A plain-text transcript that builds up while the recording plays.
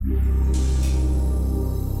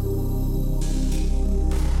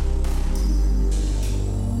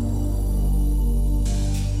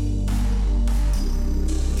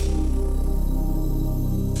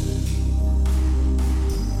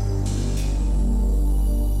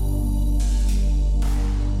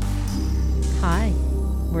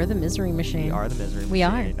We're the Misery Machine. We are the Misery Machine. We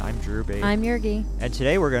are. I'm Drewby. I'm Yurgi. And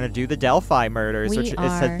today we're going to do the Delphi Murders, which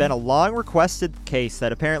has been a long-requested case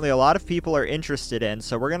that apparently a lot of people are interested in.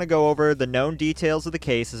 So we're going to go over the known details of the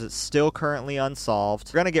case as it's still currently unsolved.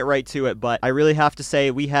 We're going to get right to it, but I really have to say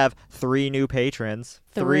we have 3 new patrons.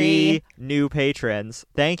 3 new patrons.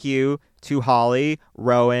 Thank you to Holly,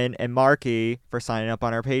 Rowan, and Marky for signing up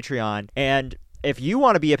on our Patreon. And if you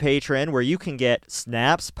want to be a patron where you can get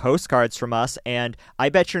snaps, postcards from us, and I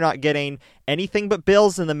bet you're not getting anything but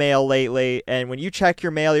bills in the mail lately, and when you check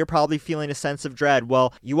your mail, you're probably feeling a sense of dread.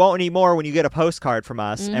 Well, you won't anymore when you get a postcard from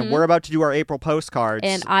us, and we're about to do our April postcards.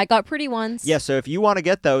 And I got pretty ones. Yeah, so if you want to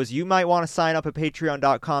get those, you might want to sign up at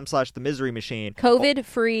patreon.com/themiserymachine.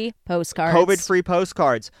 COVID-free postcards. COVID-free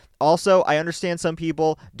postcards. Also, I understand some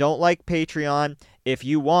people don't like Patreon. If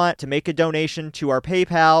you want to make a donation to our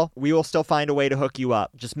PayPal, we will still find a way to hook you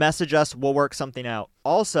up. Just message us. We'll work something out.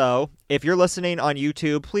 Also, if you're listening on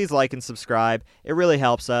YouTube, please like and subscribe. It really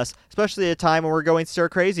helps us, especially at a time when we're going stir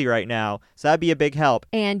crazy right now. So that'd be a big help.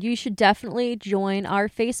 And you should definitely join our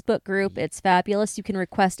Facebook group. It's fabulous. You can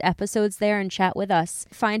request episodes there and chat with us.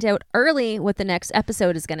 Find out early what the next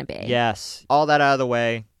episode is going to be. Yes. All that out of the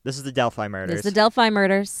way. This is the Delphi Murders. This is the Delphi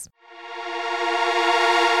Murders.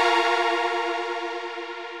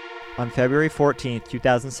 On February 14th,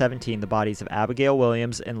 2017, the bodies of Abigail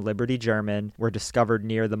Williams and Liberty German were discovered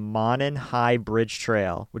near the Monon High Bridge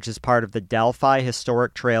Trail, which is part of the Delphi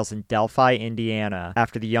Historic Trails in Delphi, Indiana,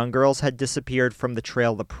 after the young girls had disappeared from the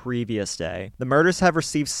trail the previous day. The murders have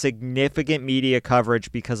received significant media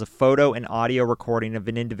coverage because a photo and audio recording of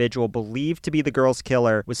an individual believed to be the girl's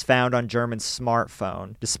killer was found on German's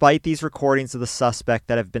smartphone. Despite these recordings of the suspect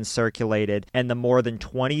that have been circulated and the more than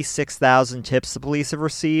 26,000 tips the police have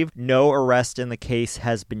received, no arrest in the case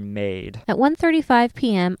has been made. At 1:35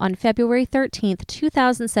 p.m. on February 13th,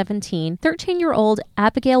 2017, 13-year-old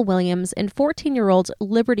Abigail Williams and 14-year-old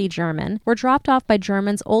Liberty German were dropped off by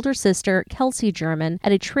German's older sister, Kelsey German,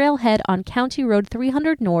 at a trailhead on County Road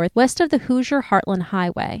 300 North, west of the Hoosier Heartland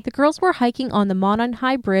Highway. The girls were hiking on the Monon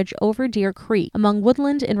High Bridge over Deer Creek, among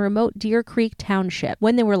woodland and remote Deer Creek Township,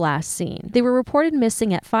 when they were last seen. They were reported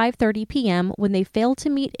missing at 5:30 p.m. when they failed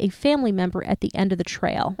to meet a family member at the end of the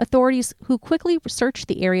trail. Authorities who quickly searched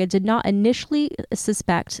the area did not initially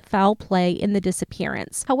suspect foul play in the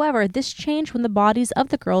disappearance. However, this changed when the bodies of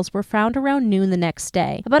the girls were found around noon the next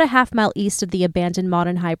day, about a half-mile east of the abandoned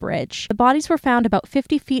Monon High Bridge. The bodies were found about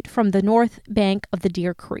 50 feet from the north bank of the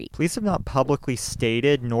Deer Creek. Police have not publicly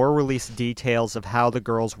stated nor released details of how the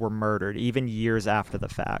girls were murdered, even years after the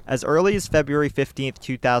fact. As early as February 15th,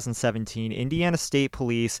 2017, Indiana State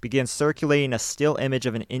Police began circulating a still image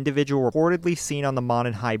of an individual reportedly seen on the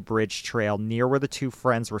Monon High Bridge Trail near where the 2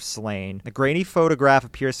 friends were slain. The grainy photograph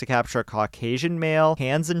appears to capture a Caucasian male,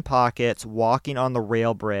 hands in pockets, walking on the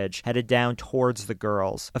rail bridge, headed down towards the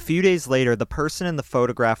girls. A few days later, the person in the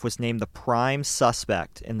photograph was named the prime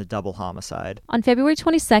suspect in the double homicide. On February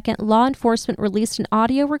 22nd, law enforcement released an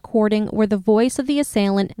audio recording where the voice of the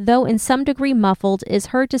assailant, though in some degree muffled, is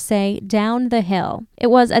heard to say, "Down the hill." It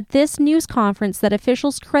was at this news conference that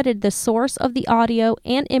officials credited the source of the audio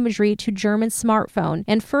and imagery to German's smartphone,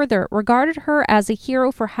 and further regarded her as a hero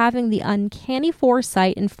for having the uncanny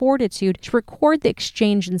foresight and fortitude to record the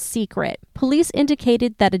exchange in secret. Police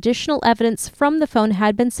indicated that additional evidence from the phone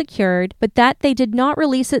had been secured, but that they did not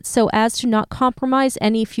release it so as to not compromise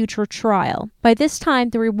any future trial. By this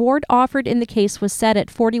time, the reward offered in the case was set at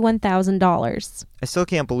 $41,000. I still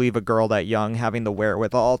can't believe a girl that young having the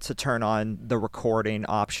wherewithal to turn on the recording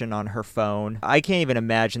option on her phone. I can't even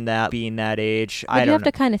imagine that being that age. But you have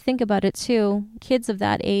to kind of think about it too. Kids of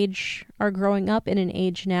that age are growing up in an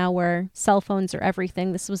age now where cell phones are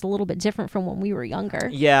everything. This was a little bit different from when we were younger.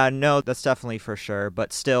 Yeah, no, that's definitely for sure.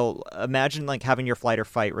 But still, imagine like having your flight or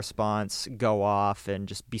fight response go off and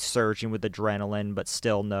just be surging with adrenaline, but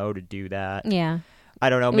still know to do that. Yeah. I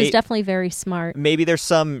don't know. It was definitely very smart. Maybe there's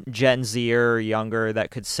some Gen Z or younger that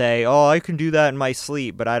could say, oh, I can do that in my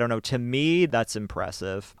sleep. But I don't know. To me, that's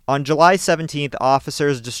impressive. On July 17th,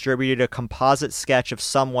 officers distributed a composite sketch of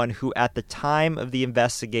someone who, at the time of the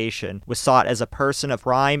investigation, was sought as a person of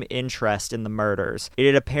prime interest in the murders. It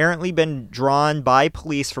had apparently been drawn by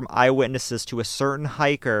police from eyewitnesses to a certain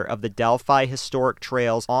hiker of the Delphi Historic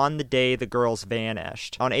Trails on the day the girls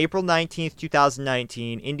vanished. On April 19th,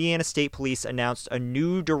 2019, Indiana State Police announced a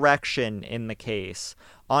new direction in the case.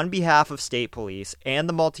 On behalf of state police and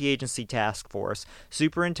the multi-agency task force,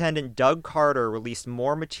 Superintendent Doug Carter released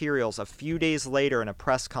more materials a few days later in a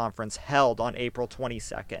press conference held on April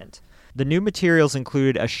 22nd. The new materials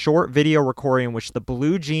include a short video recording in which the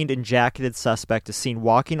blue-jeaned and jacketed suspect is seen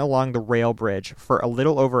walking along the rail bridge for a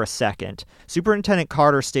little over a second. Superintendent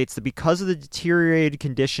Carter states that because of the deteriorated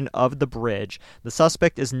condition of the bridge, the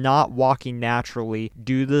suspect is not walking naturally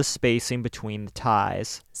due to the spacing between the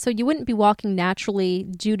ties. So you wouldn't be walking naturally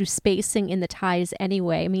due to spacing in the ties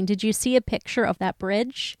anyway. I mean, did you see a picture of that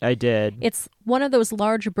bridge? I did. It's one of those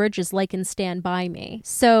large bridges like in Stand By Me.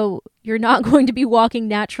 So you're not going to be walking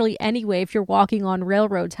naturally anyway if you're walking on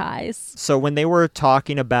railroad ties. So when they were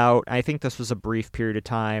talking about, I think this was a brief period of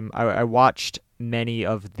time, I watched many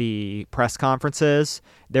of the press conferences.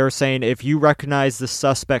 They were saying, if you recognize the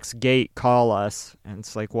suspect's gait, call us. And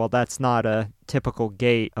it's like, well, that's not a typical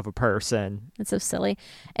gait of a person. That's so silly.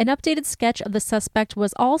 An updated sketch of the suspect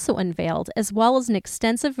was also unveiled, as well as an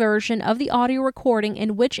extensive version of the audio recording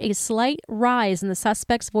in which a slight rise in the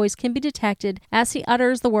suspect's voice can be detected as he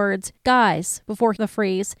utters the words, "Guys," before the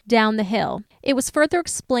phrase, "down the hill." It was further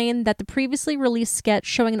explained that the previously released sketch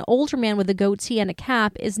showing an older man with a goatee and a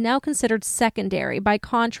cap is now considered secondary. By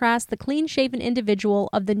contrast, the clean-shaven individual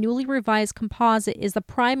of the newly revised composite is the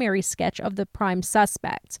primary sketch of the prime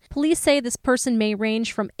suspect. Police say this person may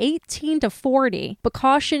range from 18 to 40, but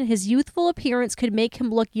caution his youthful appearance could make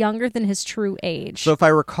him look younger than his true age. So if I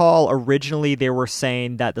recall, originally they were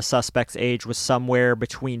saying that the suspect's age was somewhere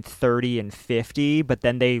between 30 and 50, but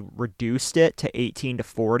then they reduced it to 18 to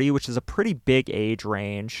 40, which is a pretty big age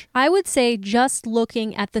range. I would say just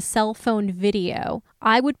looking at the cell phone video,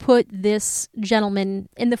 I would put this gentleman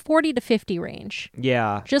in the 40 to 50 range.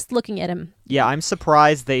 Yeah. Just looking at him. Yeah, I'm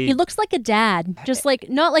surprised He looks like a dad. Just like,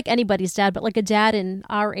 not like anybody's dad, but like a dad in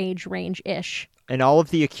our age range-ish. And all of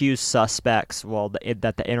the accused suspects,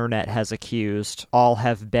 that the internet has accused, all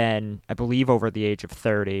have been, I believe, over the age of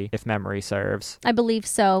 30, if memory serves. I believe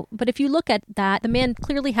so. But if you look at that, the man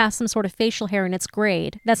clearly has some sort of facial hair and it's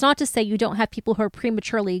grayed. That's not to say you don't have people who are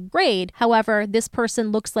prematurely grayed. However, this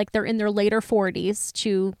person looks like they're in their later 40s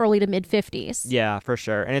to early to mid 50s. Yeah, for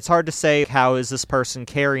sure. And it's hard to say, how is this person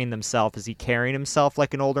carrying themselves? Is he carrying himself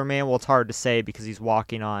like an older man? Well, it's hard to say because he's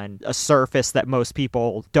walking on a surface that most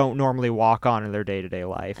people don't normally walk on in their day-to-day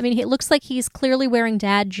life. I mean, it looks like he's clearly wearing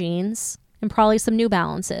dad jeans and probably some New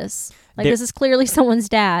Balances. This is clearly someone's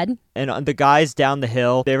dad. And on the guys down the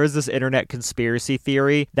hill, there was this internet conspiracy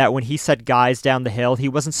theory that when he said guys down the hill, he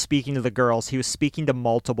wasn't speaking to the girls, he was speaking to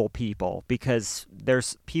multiple people, because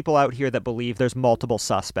there's people out here that believe there's multiple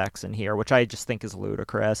suspects in here, which I just think is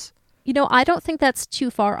ludicrous. You know, I don't think that's too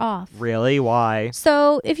far off. Really? Why?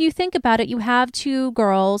 So if you think about it, you have two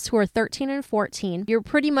girls who are 13 and 14. You're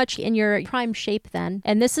pretty much in your prime shape then.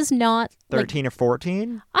 And this is not 13 or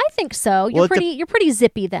 14? I think so. You're pretty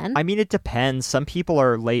zippy then. I mean, it depends. Some people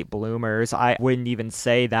are late bloomers. I wouldn't even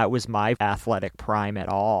say that was my athletic prime at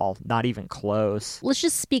all. Not even close. Let's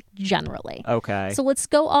just speak generally. Okay. So let's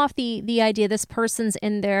go off the idea this person's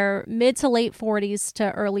in their mid to late 40s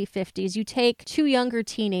to early 50s. You take two younger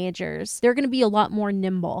teenagers. They're going to be a lot more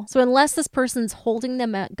nimble. So unless this person's holding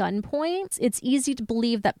them at gunpoint, it's easy to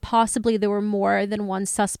believe that possibly there were more than one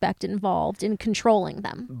suspect involved in controlling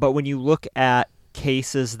them. But when you look at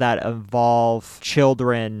cases that involve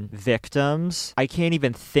children victims, I can't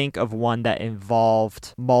even think of one that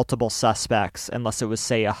involved multiple suspects unless it was,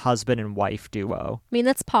 say, a husband and wife duo. I mean,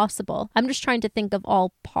 that's possible. I'm just trying to think of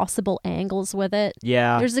all possible angles with it.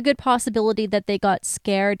 Yeah. There's a good possibility that they got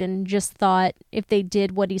scared and just thought if they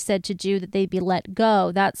did what he said to do that they'd be let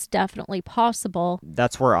go. That's definitely possible.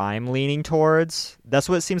 That's where I'm leaning towards. That's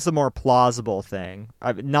what seems the more plausible thing.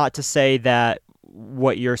 Not to say that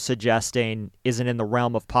what you're suggesting isn't in the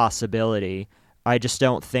realm of possibility. I just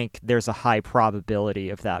don't think there's a high probability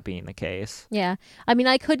of that being the case. Yeah. I mean,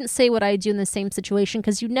 I couldn't say what I'd do in the same situation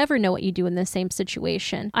because you never know what you do in the same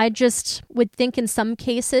situation. I just would think in some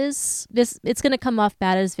cases, it's going to come off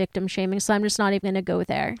bad as victim shaming, so I'm just not even going to go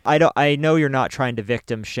there. I know you're not trying to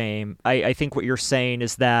victim shame. I think what you're saying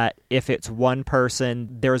is that if it's one person,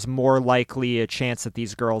 there's more likely a chance that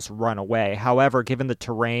these girls run away. However, given the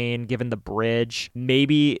terrain, given the bridge,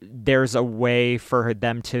 maybe there's a way for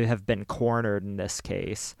them to have been cornered in this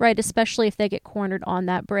case. Right, especially if they get cornered on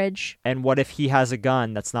that bridge. And what if he has a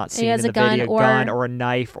gun that's not seen in the video, gun or a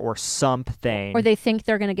knife or something? Or they think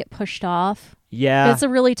they're going to get pushed off. Yeah. It's a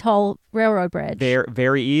really tall railroad bridge. Very,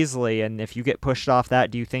 very easily. And if you get pushed off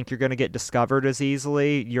that, do you think you're going to get discovered as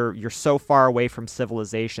easily? You're so far away from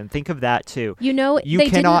civilization. Think of that too.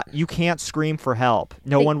 You can't scream for help.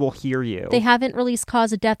 No one will hear you. They haven't released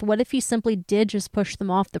cause of death. What if he simply did just push them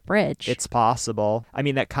off the bridge? It's possible. I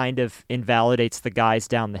mean, that kind of invalidates the guys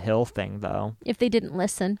down the hill thing, though. If they didn't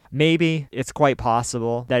listen. Maybe. It's quite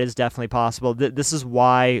possible. That is definitely possible. This is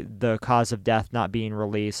why the cause of death not being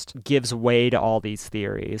released gives way to all these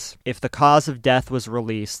theories. If the cause of death was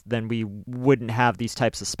released, then we wouldn't have these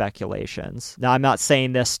types of speculations. Now, I'm not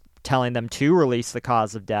saying this telling them to release the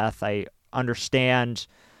cause of death. I understand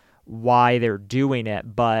why they're doing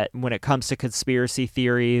it, but when it comes to conspiracy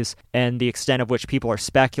theories and the extent of which people are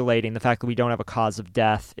speculating, the fact that we don't have a cause of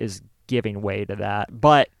death is giving way to that.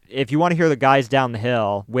 But if you want to hear the guys down the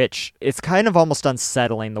hill, which it's kind of almost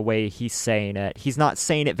unsettling the way he's saying it. He's not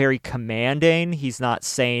saying it very commanding. He's not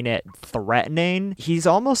saying it threatening. He's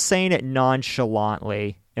almost saying it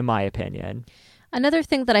nonchalantly, in my opinion. Another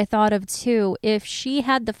thing that I thought of too, if she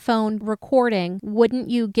had the phone recording, wouldn't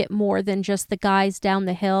you get more than just the guys down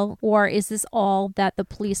the hill? Or is this all that the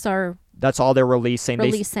police are... That's all they're releasing.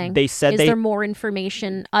 They said Is there more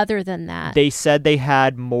information other than that? They said they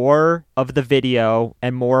had more of the video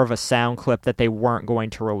and more of a sound clip that they weren't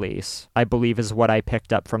going to release, I believe is what I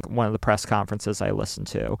picked up from one of the press conferences I listened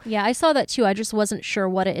to. Yeah, I saw that too. I just wasn't sure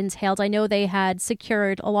what it entailed. I know they had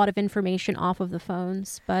secured a lot of information off of the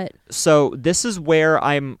phones, but... So this is where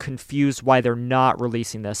I'm confused why they're not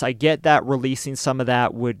releasing this. I get that releasing some of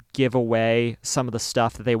that would give away some of the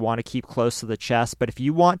stuff that they want to keep close to the chest, but if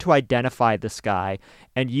you want to identify this guy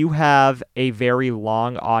and you have a very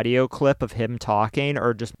long audio clip of him talking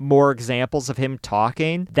or just more examples of him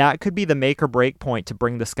talking, that could be the make or break point to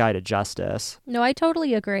bring this guy to justice. No, I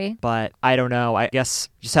totally agree. But I don't know. I guess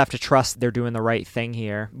you just have to trust they're doing the right thing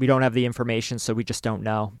here. We don't have the information, so we just don't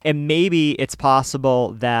know. And maybe it's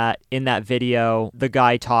possible that in that video, the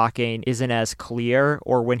guy talking isn't as clear,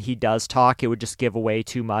 or when he does talk, it would just give away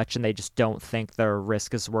too much and they just don't think the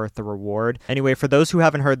risk is worth the reward. Anyway, for those who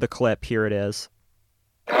haven't heard the clip, here it is.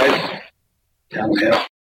 Guys, down the hill.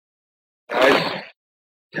 Guys,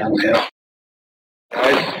 down the hill.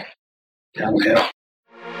 Guys, down the hill.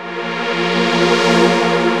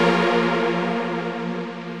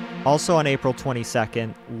 Also on April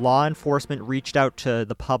 22nd, law enforcement reached out to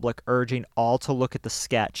the public urging all to look at the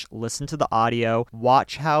sketch, listen to the audio,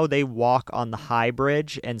 watch how they walk on the high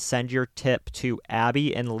bridge, and send your tip to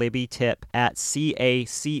Abby and Libby Tip at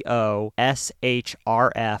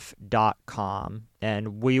CACOSHRF.com.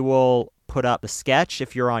 And we will put up the sketch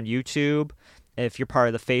if you're on YouTube. If you're part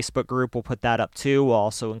of the Facebook group, we'll put that up too. We'll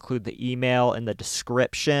also include the email in the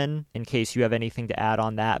description in case you have anything to add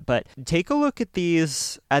on that. But take a look at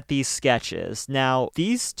these sketches. Now,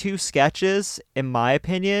 these two sketches, in my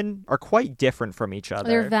opinion, are quite different from each other.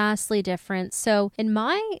 They're vastly different. So, in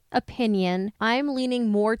my opinion, I'm leaning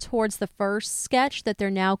more towards the first sketch that they're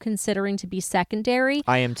now considering to be secondary.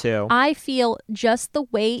 I am too. I feel just the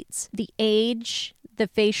weight, the age, the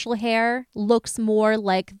facial hair looks more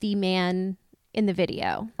like the man in the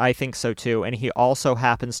video. I think so too. And he also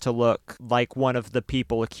happens to look like one of the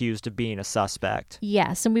people accused of being a suspect.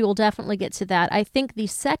 Yes, and we will definitely get to that. I think the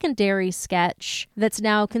secondary sketch that's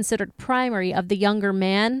now considered primary of the younger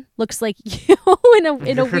man looks like you in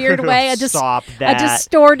a weird way. Stop that. A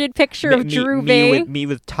distorted picture of Drew V. Me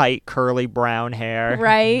with tight curly brown hair.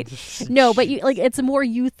 Right. No, but it's a more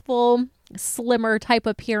youthful, slimmer type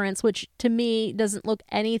appearance, which to me doesn't look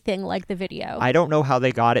anything like the video. I don't know how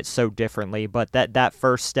they got it so differently, but that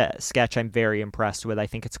first sketch I'm very impressed with. I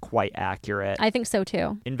think it's quite accurate. I think so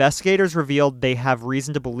too. Investigators revealed they have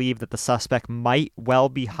reason to believe that the suspect might well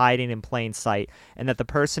be hiding in plain sight and that the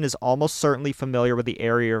person is almost certainly familiar with the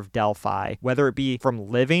area of Delphi, whether it be from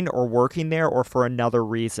living or working there or for another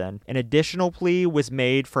reason. An additional plea was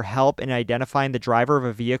made for help in identifying the driver of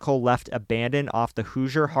a vehicle left abandoned off the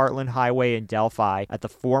Hoosier Heartland Highway in Delphi at the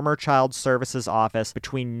former Child Services office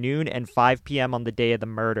between noon and 5 p.m. on the day of the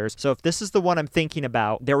murders. So if this is the one I'm thinking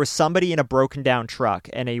about, there was somebody in a broken down truck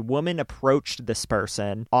and a woman approached this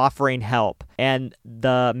person offering help, and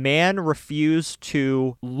the man refused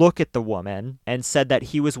to look at the woman and said that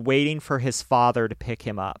he was waiting for his father to pick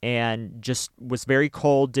him up and just was very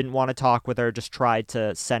cold, didn't want to talk with her, just tried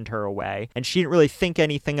to send her away. And she didn't really think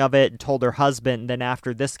anything of it and told her husband. And then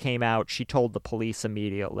after this came out, she told the police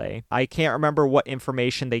immediately. I can't remember what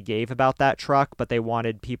information they gave about that truck, but they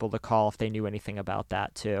wanted people to call if they knew anything about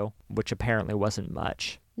that too, which apparently wasn't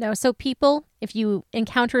much. No, so people, if you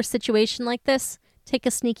encounter a situation like this, take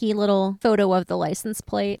a sneaky little photo of the license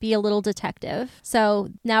plate, be a little detective. So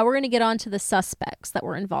now we're going to get on to the suspects that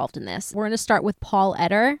were involved in this. We're going to start with Paul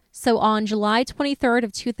Etter. So on July 23rd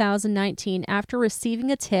of 2019, after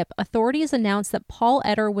receiving a tip, authorities announced that Paul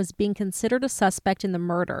Etter was being considered a suspect in the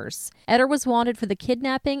murders. Etter was wanted for the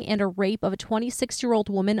kidnapping and a rape of a 26-year-old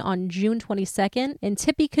woman on June 22nd in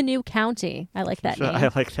Tippecanoe County. I like that name. I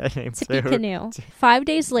like that name too. Tippecanoe. 5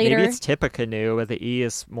 days later... Maybe it's Tippecanoe, but the E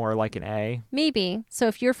is more like an A. Maybe. So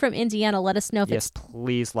if you're from Indiana, let us know if yes, it's...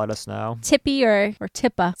 please let us know. Tippy or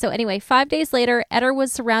Tippa. So anyway, 5 days later, Etter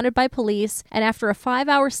was surrounded by police, and after a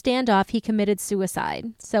 5-hour standoff, he committed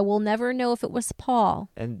suicide. So we'll never know if it was Paul.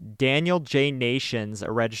 And Daniel J. Nations,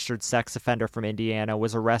 a registered sex offender from Indiana,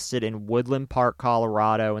 was arrested in Woodland Park,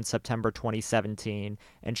 Colorado in September 2017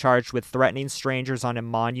 and charged with threatening strangers on a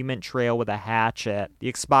monument trail with a hatchet. The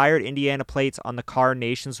expired Indiana plates on the car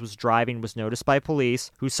Nations was driving was noticed by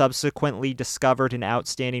police, who subsequently discovered an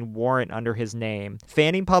outstanding warrant under his name.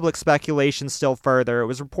 Fanning public speculation still further, it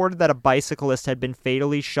was reported that a bicyclist had been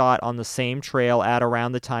fatally shot on the same trail at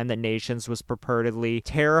around the time that Nations was purportedly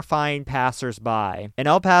terrifying passersby. An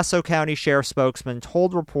El Paso County Sheriff spokesman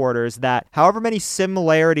told reporters that however many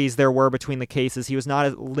similarities there were between the cases, he was not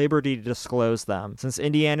at liberty to disclose them, since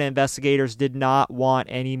Indiana investigators did not want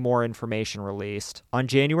any more information released. On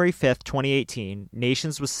January 5th, 2018,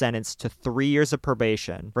 Nations was sentenced to 3 years of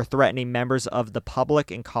probation for threatening members of the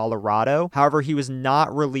public in Colorado. However, he was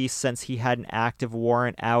not released since he had an active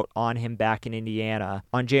warrant out on him back in Indiana.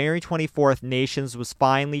 On January 24th, Nations was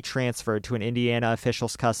finally transferred to an Indiana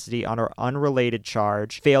official's custody on an unrelated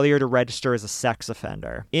charge, failure to register as a sex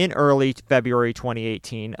offender. In early February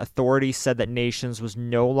 2018, authorities said that Nations was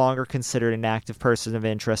no longer considered an active person of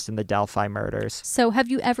interest in the Delphi murders. So have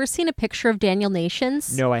you ever seen a picture of Daniel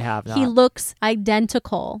Nations? No, I have not. He looks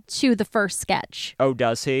identical to the first sketch. Oh,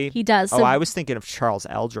 does he? He does. I was thinking of Charles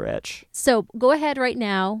Eldritch. So go ahead right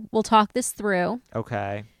now. We'll talk this through.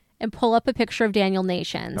 Okay. And pull up a picture of Daniel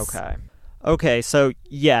Nations. Okay, so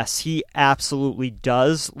yes, he absolutely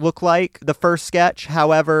does look like the first sketch.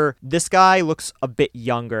 However, this guy looks a bit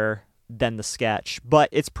younger than the sketch, but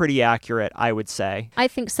it's pretty accurate, I would say. I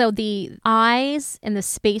think so. The eyes and the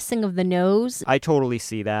spacing of the nose. I totally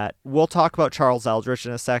see that. We'll talk about Charles Eldritch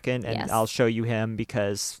in a second, and yes. I'll show you him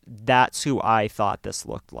because that's who I thought this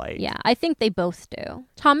looked like. Yeah, I think they both do.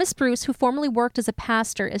 Thomas Bruce, who formerly worked as a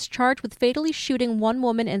pastor, is charged with fatally shooting one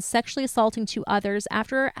woman and sexually assaulting 2 others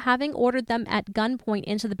after having ordered them at gunpoint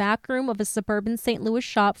into the back room of a suburban St. Louis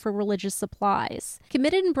shop for religious supplies.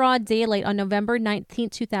 Committed in broad daylight on November 19,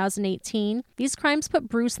 2018, these crimes put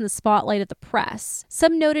Bruce in the spotlight of the press.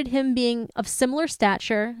 Some noted him being of similar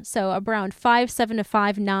stature, so around 5'7" to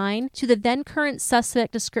 5'9", to the then current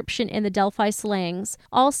suspect description in the Delphi slangs.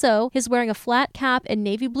 Also, his wearing a flat cap and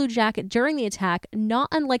navy blue jacket during the attack, not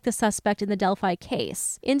unlike the suspect in the Delphi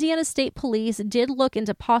case. Indiana State Police did look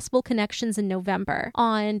into possible connections in November.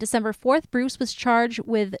 On December 4th, Bruce was charged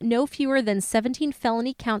with no fewer than 17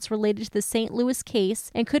 felony counts related to the St. Louis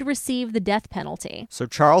case and could receive the death penalty. So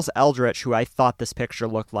Charles Eldritch, who I thought this picture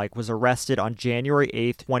looked like, was arrested on January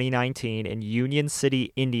 8th, 2019 in Union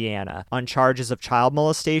City, Indiana, on charges of child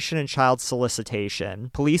molestation and child solicitation.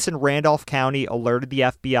 Police in Randolph County alerted the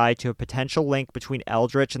FBI to a potential link between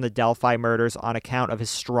Eldritch and the Delphi murders on account of his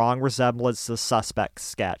strong resemblance to the suspect's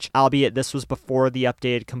sketch, albeit this was before the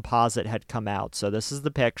updated composite had come out. So this is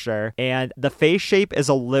the picture, and the face shape is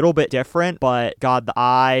a little bit different, but God, the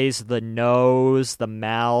eyes, the nose, the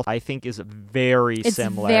mouth, I think is very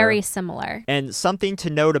similar. Very similar. And something to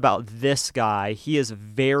note about this guy, he is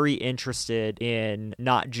very interested in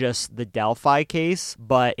not just the Delphi case,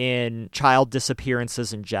 but in child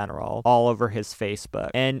disappearances in general, all over his Facebook.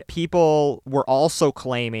 And people were also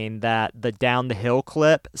claiming that the Down the Hill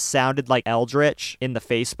clip sounded like Eldritch in the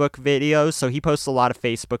Facebook videos. So he posts a lot of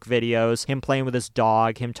Facebook videos, him playing with his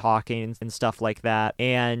dog, him talking and stuff like that.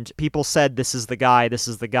 And people said, this is the guy, this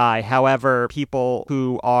is the guy. However, people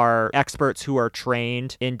who are experts who are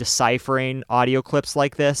trained in deciphering audio clips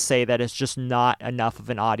like this say that it's just not enough of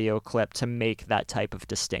an audio clip to make that type of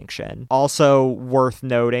distinction. Also worth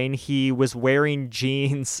noting, he was wearing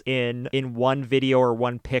jeans in one video or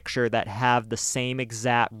one picture that have the same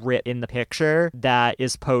exact rip in the picture that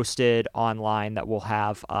is posted online that we'll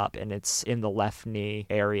have up, and it's in the left knee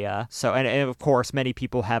area. So, and of course, many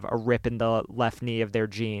people have a rip in the left knee of their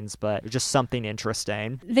jeans, but just something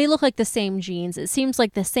interesting. They look like the same jeans. It seems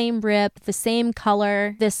like the same rip, the same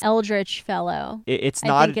color. This this Eldritch fellow. It's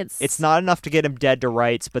not enough to get him dead to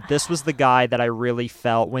rights, but this was the guy that I really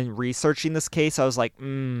felt when researching this case. I was like,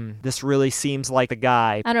 this really seems like the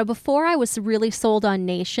guy. I don't know, before I was really sold on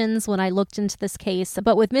Nations when I looked into this case,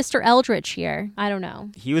 but with Mr. Eldritch here, I don't know.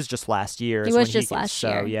 He was just last year. He was just last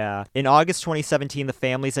year. So, yeah. In August 2017, the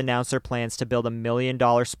families announced their plans to build $1 million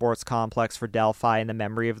sports complex for Delphi in the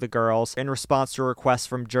memory of the girls. In response to a request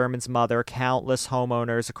from German's mother, countless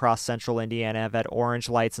homeowners across central Indiana have had orange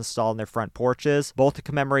lights installed in their front porches, both to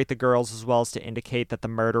commemorate the girls as well as to indicate that the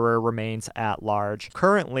murderer remains at large.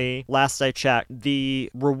 Currently, last I checked, the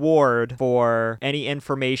reward for any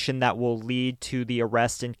information that will lead to the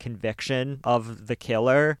arrest and conviction of the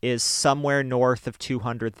killer is somewhere north of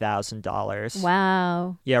 $200,000.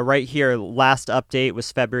 Wow. Yeah, right here, last update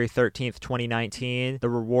was February 13th, 2019. The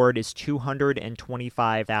reward is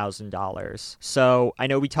 $225,000. So I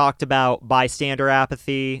know we talked about bystander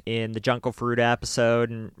apathy in the Jungle Fruit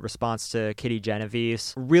episode in response to Kitty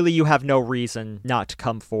Genevieve's. Really, you have no reason not to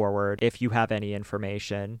come forward if you have any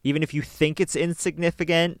information. Even if you think it's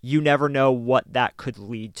insignificant, you never know what that could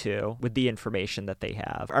lead to with the information that they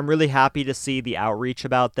have. I'm really happy to see the outreach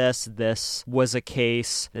about this. This was a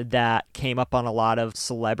case that came up on a lot of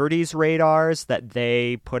celebrities' radars that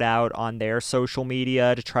they put out on their social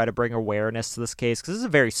media to try to bring awareness to this case, because this is a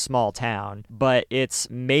very small town, but it's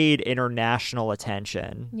made international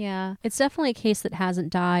attention. Yeah, it's definitely a case that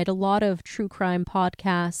hasn't died. A lot of true crime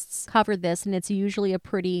podcasts cover this, and it's usually a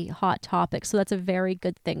pretty hot topic, so that's a very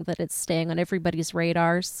good thing that it's staying on everybody's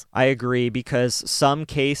radars. I agree, because some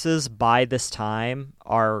cases by this time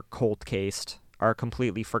are cold cased, are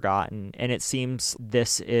completely forgotten, and it seems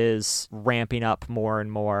this is ramping up more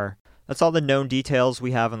and more. That's all the known details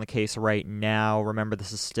we have on the case right now. Remember,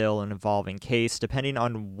 this is still an evolving case. Depending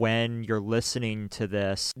on when you're listening to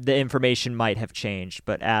this, the information might have changed,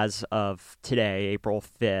 but as of today, April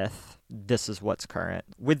 5th, this is what's current.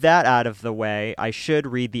 With that out of the way, I should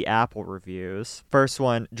read the Apple reviews. First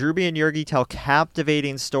one, Drewby and Yergy tell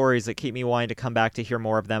captivating stories that keep me wanting to come back to hear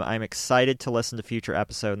more of them. I'm excited to listen to future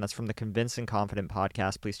episodes, and that's from the Convinced and Confident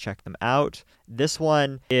podcast. Please check them out. This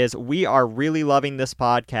one is, we are really loving this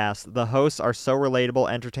podcast. The hosts are so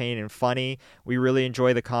relatable, entertaining, and funny. We really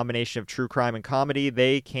enjoy the combination of true crime and comedy.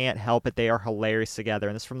 They can't help it. They are hilarious together.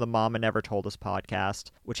 And this is from the Mama Never Told Us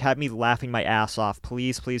podcast, which had me laughing my ass off.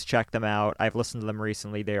 Please check them out. I've listened to them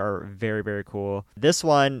recently. They are very, very cool. This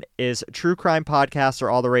one is, true crime podcasts are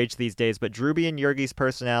all the rage these days, but Drewby and Yergy's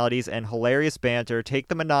personalities and hilarious banter take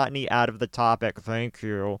the monotony out of the topic. Thank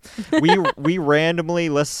you. We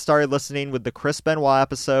randomly started listening with the Chris Benoit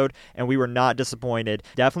episode, and we were not disappointed.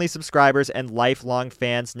 Definitely subscribers and lifelong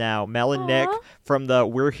fans now. Mel and Nick from the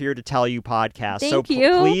We're Here to Tell You podcast. Thank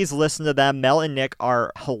you. Please listen to them. Mel and Nick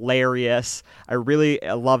are hilarious. I really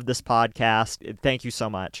love this podcast. Thank you so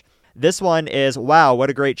much. This one is, wow, what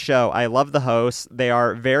a great show. I love the hosts. They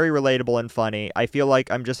are very relatable and funny. I feel like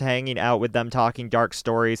I'm just hanging out with them talking dark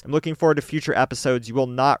stories. I'm looking forward to future episodes. You will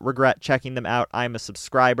not regret checking them out. I'm a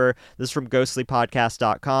subscriber. This is from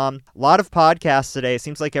ghostlypodcast.com. A lot of podcasts today. It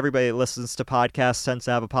seems like everybody that listens to podcasts tends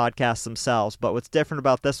to have a podcast themselves. But what's different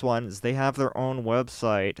about this one is they have their own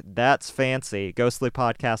website. That's fancy.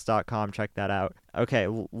 Ghostlypodcast.com. Check that out. Okay,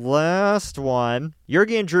 last one.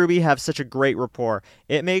 Yergy and Drewby have such a great rapport.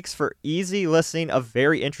 It makes for easy listening of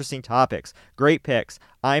very interesting topics. Great picks.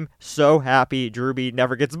 I'm so happy Drewby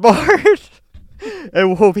never gets bored.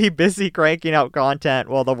 And we'll be busy cranking out content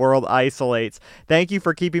while the world isolates. Thank you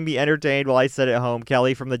for keeping me entertained while I sit at home.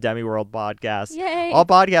 Kelly from the Demi World podcast. Yay! All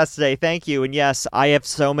podcasts today. Thank you. And yes, I have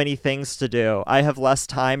so many things to do. I have less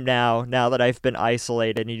time now that I've been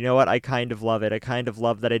isolated. And you know what? I kind of love it. I kind of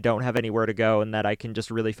love that I don't have anywhere to go and that I can just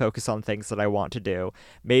really focus on things that I want to do.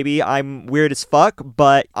 Maybe I'm weird as fuck,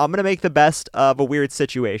 but I'm going to make the best of a weird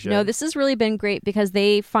situation. No, this has really been great because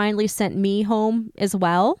they finally sent me home as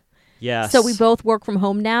well. Yes. So we both work from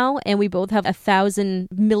home now, and we both have 1,000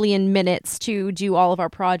 million minutes to do all of our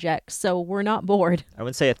projects, so we're not bored. I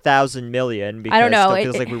wouldn't say 1,000 million because I don't know. It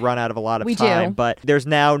feels like we run out of a lot of we time. Do. But there's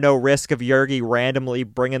now no risk of Yergy randomly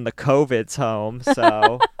bringing the COVIDs home,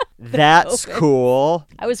 so that's cool.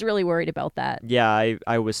 I was really worried about that. Yeah,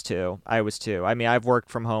 I was too. I mean, I've worked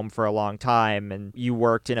from home for a long time, and you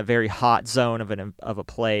worked in a very hot zone of a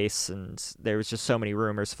place, and there was just so many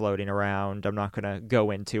rumors floating around. I'm not going to go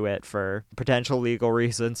into it for potential legal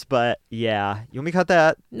reasons, but yeah. You want me to cut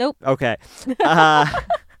that? Nope. Okay. But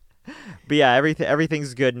yeah,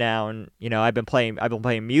 everything's good now, and I've been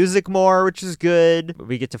playing music more, which is good.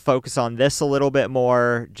 We get to focus on this a little bit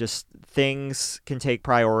more. Just things can take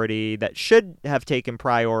priority that should have taken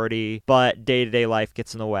priority, but day-to-day life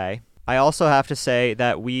gets in the way. I also have to say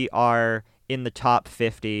that we are in the top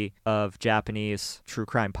 50 of Japanese true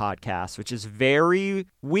crime podcasts, which is very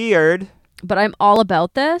weird. But I'm all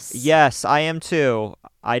about this. Yes, I am too.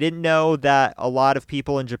 I didn't know that a lot of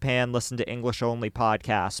people in Japan listen to English-only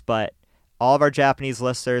podcasts, but all of our Japanese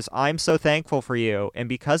listeners, I'm so thankful for you. And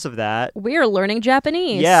because of that, we're learning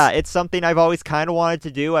Japanese. Yeah, it's something I've always kind of wanted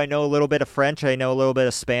to do. I know a little bit of French. I know a little bit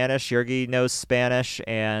of Spanish. Yergi knows Spanish.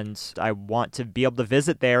 And I want to be able to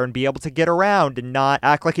visit there and be able to get around and not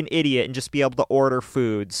act like an idiot and just be able to order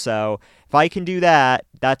food. So if I can do that,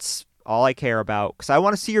 that's all I care about. Because I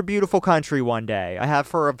want to see your beautiful country one day. I have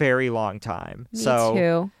for a very long time. Me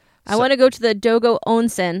too. I want to go to the Dogo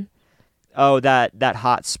Onsen. Oh, that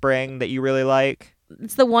hot spring that you really like?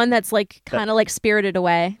 It's the one that's like kind of like Spirited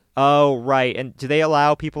Away. Oh, right. And do they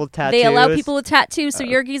allow people with tattoos? They allow people with tattoos, so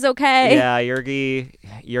Yergi's okay. Yeah,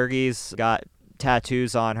 Yergi's got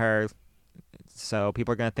tattoos on her, so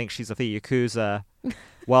people are going to think she's a Yakuza.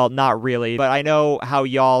 Well, not really, but I know how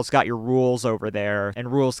y'all's got your rules over there, and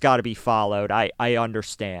rules got to be followed. I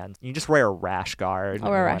understand. You just wear a rash guard. I'll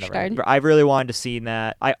wear a rash guard. I really wanted to see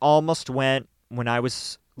that. I almost went when I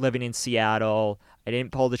was living in Seattle. I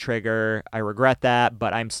didn't pull the trigger. I regret that,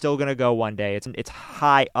 but I'm still going to go one day. It's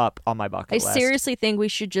high up on my bucket list. I seriously think we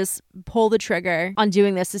should just pull the trigger on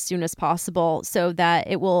doing this as soon as possible so that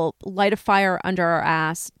it will light a fire under our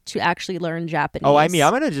ass to actually learn Japanese. Oh, I mean,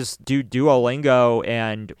 I'm going to just do Duolingo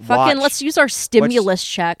and let's use our stimulus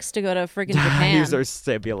checks to go to friggin' Japan. Use our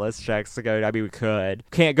stimulus checks to go. I mean, we could.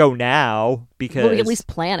 Can't go now because we can at least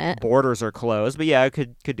plan it. Borders are closed, but yeah, I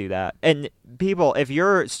could do that. And people, if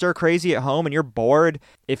you're stir crazy at home and you're bored,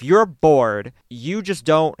 you just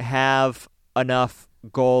don't have enough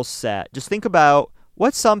goals set. Just think about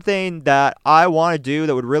what's something that I want to do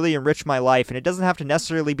that would really enrich my life, and it doesn't have to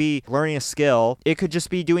necessarily be learning a skill. It could just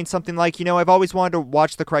be doing something like, I've always wanted to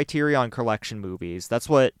watch the Criterion Collection movies. That's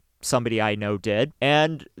what somebody I know did,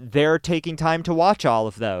 and they're taking time to watch all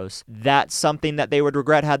of those. That's something that they would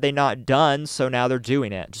regret had they not done, so now they're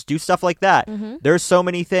doing it. Just do stuff like that. Mm-hmm. There's so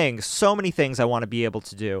many things I want to be able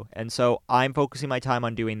to do, and so I'm focusing my time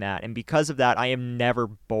on doing that, and because of that, I am never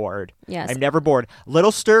bored. Yes. I'm never bored.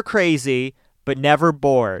 Little stir crazy, but never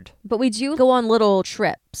bored. But we do go on little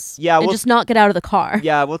trips. Yeah, and just not get out of the car.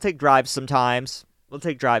 Yeah, we'll take drives sometimes.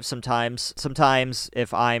 Sometimes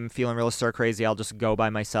if I'm feeling really stir crazy, I'll just go by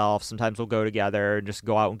myself. Sometimes we'll go together and just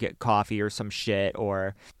go out and get coffee or some shit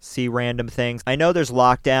or see random things. I know there's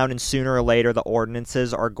lockdown, and sooner or later the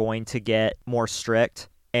ordinances are going to get more strict.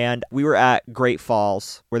 And we were at Great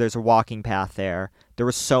Falls, where there's a walking path there. There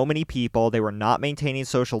were so many people. They were not maintaining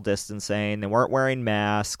social distancing. They weren't wearing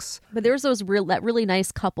masks. But there was that really nice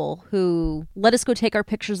couple who let us go take our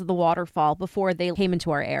pictures of the waterfall before they came into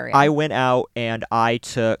our area. I went out and I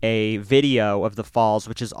took a video of the falls,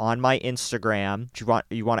 which is on my Instagram.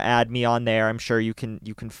 You want to add me on there? I'm sure you can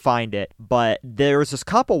find it. But there was this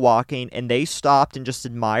couple walking, and they stopped and just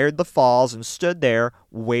admired the falls and stood there,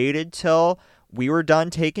 waited till we were done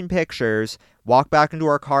taking pictures, walked back into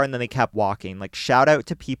our car, and then they kept walking. Like, shout out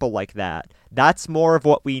to people like that. That's more of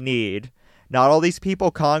what we need. Not all these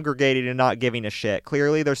people congregating and not giving a shit.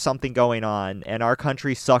 Clearly there's something going on, and our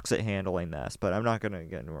country sucks at handling this, but I'm not going to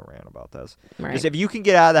get into a rant about this. Right. Just if you can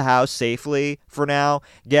get out of the house safely for now,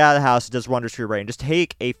 get out of the house. It does wonders for your brain. Just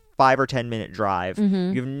take a 5 or 10 minute drive.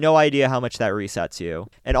 Mm-hmm. You have no idea how much that resets you.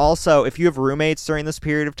 And also, if you have roommates during this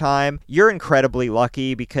period of time, you're incredibly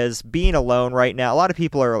lucky, because being alone right now, a lot of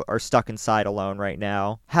people are stuck inside alone right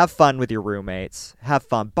now. Have fun with your roommates. Have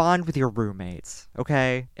fun. Bond with your roommates.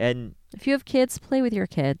 Okay? And if you have kids, play with your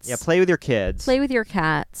kids. yeah, play with your kids. Play with your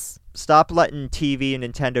cats. Stop letting TV and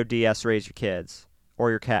Nintendo DS raise your kids or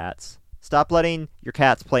your cats. Stop letting your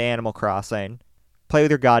cats play Animal Crossing. Play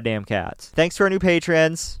with your goddamn cats. Thanks to our new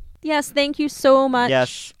patrons. Yes, thank you so much.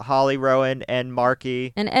 Yes, Holly, Rowan, and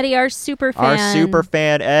Marky. And Eddie, our super fan. Our super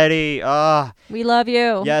fan, Eddie. We love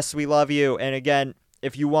you. Yes, we love you. And again,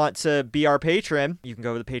 if you want to be our patron, you can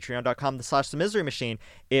go to patreon.com/themiserymachine.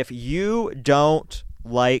 If you don't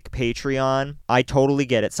like Patreon, I totally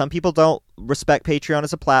get it. Some people don't respect Patreon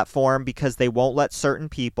as a platform because they won't let certain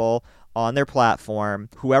people on their platform,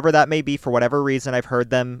 whoever that may be, for whatever reason. I've heard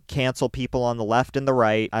them cancel people on the left and the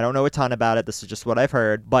right. I don't know a ton about it. This is just what I've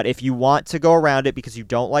heard. But if you want to go around it because you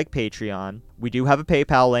don't like Patreon, we do have a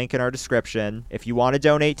PayPal link in our description. If you want to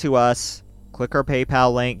donate to us, click our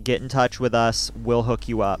PayPal link, get in touch with us, we'll hook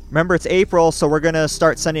you up. Remember, it's April, so we're going to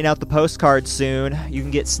start sending out the postcards soon. You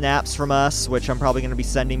can get snaps from us, which I'm probably going to be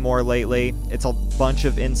sending more lately. It's a bunch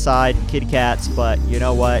of inside kitty cats, but you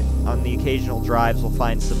know what? On the occasional drives, we'll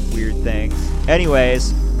find some weird things.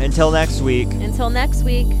 Anyways, until next week. Until next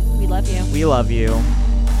week, we love you. We love you.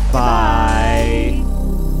 Bye.